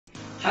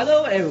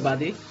Hello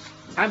everybody,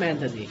 I'm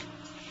Anthony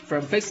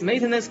from Fixed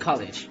Maintenance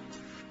College.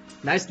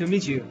 Nice to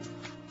meet you.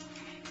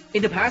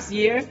 In the past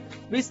year,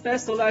 we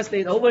specialized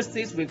in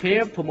overseas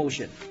repair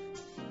promotion,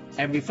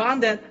 and we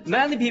found that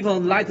many people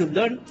like to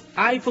learn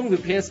iPhone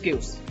repair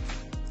skills.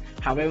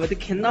 However, they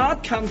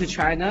cannot come to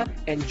China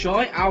and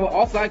join our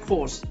offline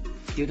course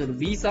due to the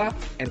visa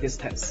and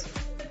distance.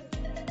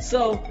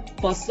 So,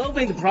 for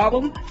solving the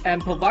problem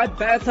and provide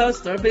better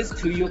service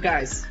to you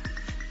guys,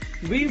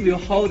 we will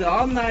hold an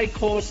online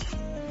course.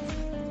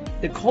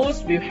 The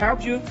course will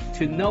help you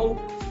to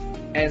know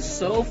and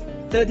solve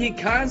 30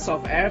 kinds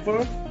of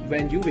error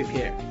when you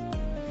repair,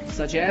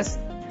 such as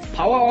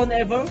power on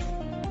error,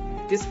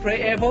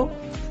 display error,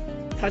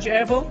 touch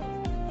error,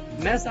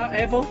 mess up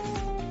error,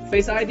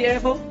 Face ID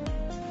error,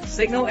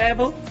 signal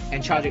error,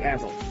 and charging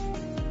error.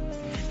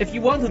 If you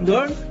want to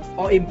learn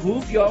or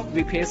improve your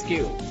repair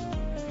skill,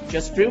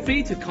 just feel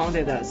free to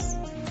contact us.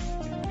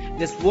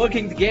 Let's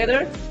working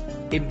together,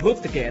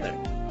 improve together.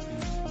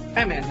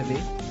 I'm Anthony.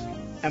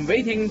 I'm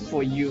waiting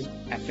for you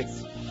at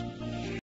Fix.